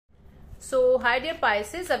So hi dear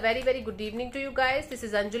Pisces, a very good evening to you guys. This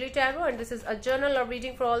is Anjali Tarot and this is a general love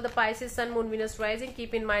reading for all the Pisces, Sun, Moon, Venus, Rising.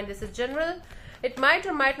 Keep in mind this is general. It might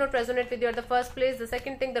or might not resonate with you at the first place. The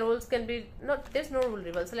second thing, the rules can be there's no rule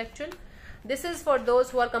reversal actually. This is for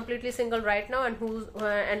those who are completely single right now and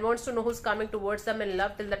and wants to know who's coming towards them in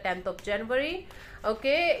love till the 10th of January.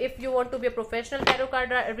 Okay, if you want to be a professional tarot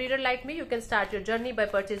card reader like me, you can start your journey by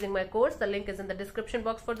purchasing my course. The link is in the description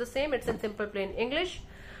box for the same. It's in simple plain English,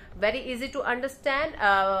 very easy to understand,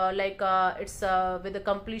 it's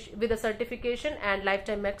with a certification and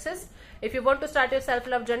lifetime access. If you want to start your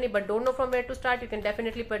self-love journey but don't know from where to start, you can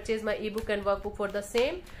definitely purchase my ebook and workbook for the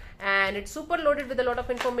same, and it's super loaded with a lot of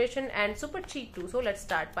information and super cheap too. So let's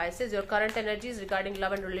start. Pisces, your current energies regarding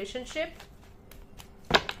love and relationship.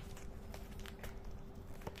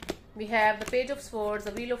 We have the Page of Swords,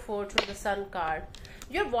 the Wheel of Fortune, the Sun card.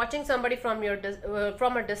 You're watching somebody from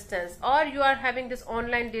from a distance, or you are having this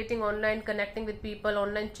online dating, online connecting with people,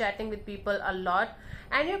 online chatting with people a lot,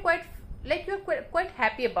 and you're quite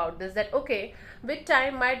happy about this, that okay, with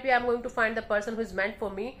time might be I'm going to find the person who's meant for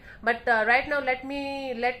me, but right now let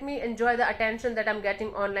me enjoy the attention that I'm getting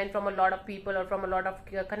online from a lot of people or from a lot of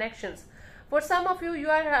connections. For some of you, you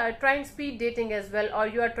are trying speed dating as well, or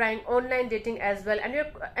you are trying online dating as well, and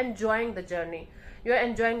you're enjoying the journey. You are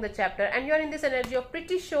enjoying the chapter, and you are in this energy of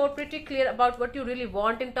pretty sure, pretty clear about what you really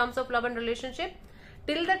want in terms of love and relationship.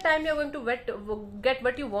 Till the time you're going to get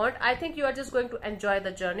what you want, I think you are just going to enjoy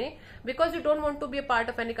the journey, because you don't want to be a part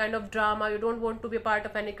of any kind of drama. You don't want to be a part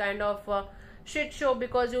of any kind of shit show,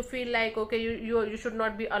 because you feel like okay, you should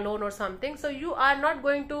not be alone or something. So you are not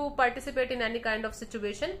going to participate in any kind of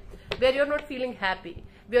situation where you're not feeling happy,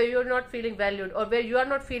 where you're not feeling valued, or where you are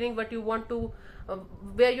not feeling what you want to,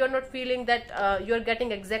 where you're not feeling that you're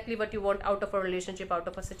getting exactly what you want out of a relationship, out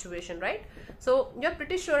of a situation, right? So you're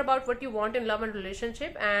pretty sure about what you want in love and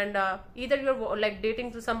relationship, and either you're like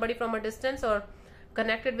dating to somebody from a distance, or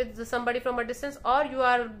connected with somebody from a distance, or you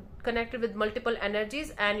are connected with multiple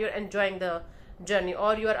energies and you're enjoying the journey,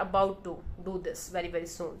 or you are about to do this very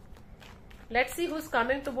soon. Let's see who's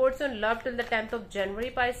coming towards you in love till the 10th of January,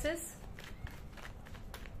 Pisces.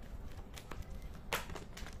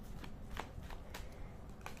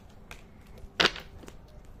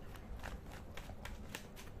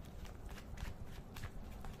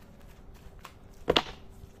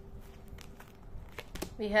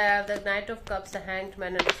 We have the Knight of Cups, the Hanged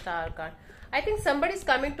Man, and the Star card. I think somebody is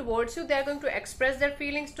coming towards you. They are going to express their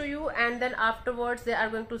feelings to you, and then afterwards they are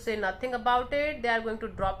going to say nothing about it. They are going to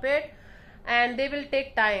drop it, and they will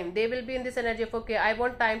take time. They will be in this energy of okay, I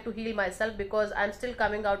want time to heal myself, because I'm still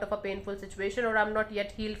coming out of a painful situation, or I'm not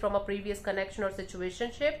yet healed from a previous connection or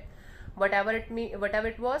situationship, whatever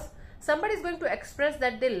it was. Somebody is going to express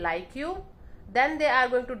that they like you. Then they are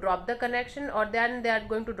going to drop the connection, or then they are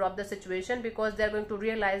going to drop the situation, because they are going to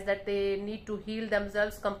realize that they need to heal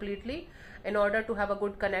themselves completely in order to have a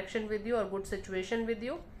good connection with you, or good situation with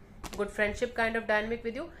you, good friendship kind of dynamic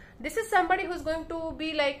with you. This is somebody who's going to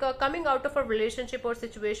be like coming out of a relationship or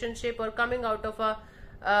situationship, or coming out of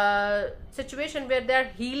a situation where they are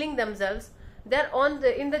healing themselves. They're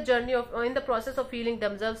in the journey of, in the process of healing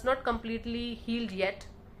themselves, not completely healed yet.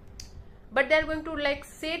 But they're going to like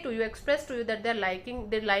say to you, express to you that they like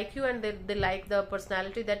you, and they like the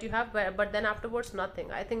personality that you have, but then afterwards nothing.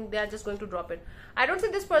 I think they are just going to drop it. I don't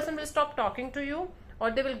think this person will stop talking to you,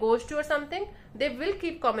 or they will ghost you or something. They will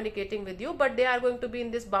keep communicating with you, but they are going to be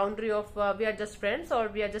in this boundary of we are just friends, or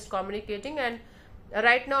we are just communicating, and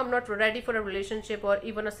right now I'm not ready for a relationship or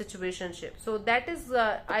even a situationship. So that is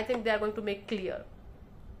I think they are going to make clear.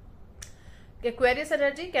 Aquarius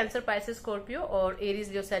energy, Cancer, Pisces, Scorpio, or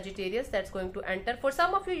Aries, Leo, Sagittarius, that's going to enter. For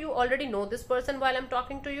some of you, you already know this person while I'm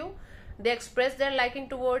talking to you. They express their liking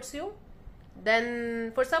towards you.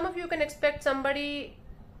 Then for some of you, you can expect somebody,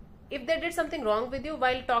 if they did something wrong with you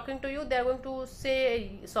while talking to you, they're going to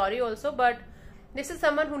say sorry also. But this is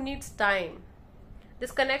someone who needs time.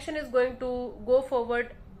 This connection is going to go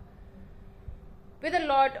forward with a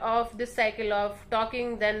lot of this cycle of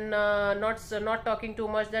talking, then not talking too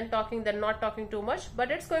much, then talking, then not talking too much.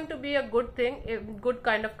 But it's going to be a good thing, a good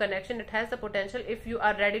kind of connection. It has the potential if you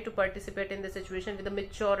are ready to participate in the situation with a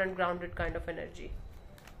mature and grounded kind of energy.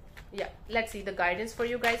 Yeah, let's see the guidance for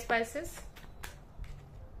you guys, Pisces.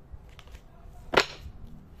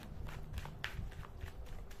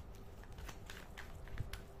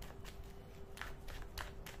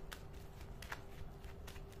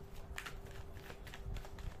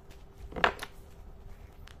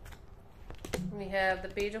 We have the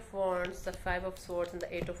Page of Wands, the Five of Swords, and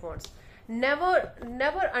the Eight of Wands.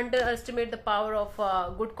 Never underestimate the power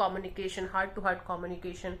of good communication, heart to heart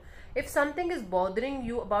communication. If something is bothering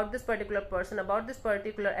you about this particular person, about this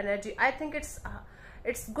particular energy, I think it's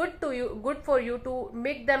good for you to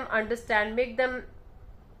make them understand, make them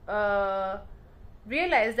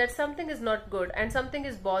realize that something is not good and something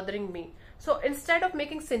is bothering me. So instead of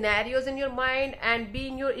making scenarios in your mind and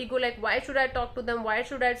being your ego, like why should I talk to them, why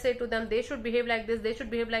should I say to them they should behave like this, they should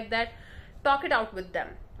behave like that, talk it out with them.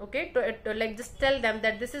 Okay, like just tell them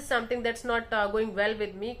that this is something that's not going well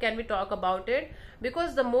with me, can we talk about it?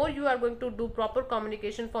 Because the more you are going to do proper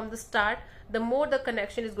communication from the start, the more the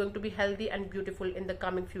connection is going to be healthy and beautiful in the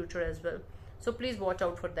coming future as well. So please watch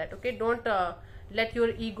out for that. Okay, don't let your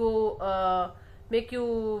ego make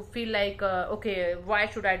you feel like okay, why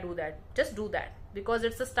should I do that? Just do that, because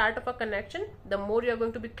it's the start of a connection. The more you're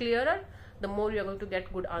going to be clearer, the more you're going to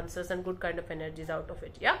get good answers and good kind of energies out of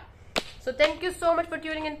it. Yeah, so thank you so much for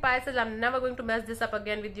tuning in, Pisces. I'm never going to mess this up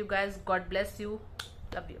again with you guys. God bless you.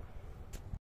 Love you.